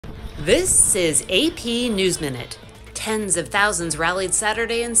This is AP News Minute. Tens of thousands rallied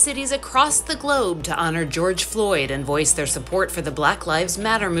Saturday in cities across the globe to honor George Floyd and voice their support for the Black Lives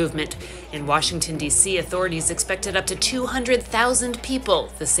Matter movement. In Washington, D.C., authorities expected up to 200,000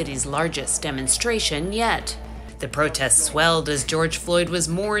 people, the city's largest demonstration yet. The protests swelled as George Floyd was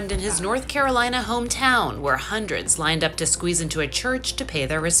mourned in his North Carolina hometown, where hundreds lined up to squeeze into a church to pay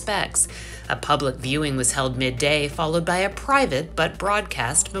their respects. A public viewing was held midday, followed by a private but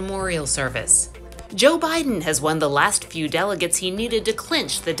broadcast memorial service. Joe Biden has won the last few delegates he needed to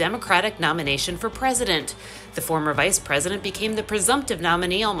clinch the Democratic nomination for president. The former vice president became the presumptive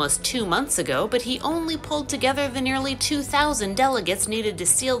nominee almost 2 months ago, but he only pulled together the nearly 2,000 delegates needed to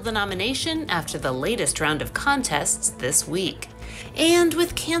seal the nomination after the latest round of contests this week. And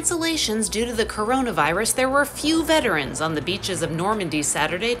with cancellations due to the coronavirus, there were few veterans on the beaches of Normandy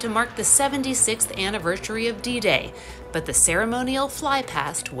Saturday to mark the 76th anniversary of D-Day, but the ceremonial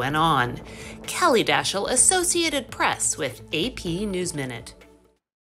flypast went on. Kelly Daschle, Associated Press with AP News Minute.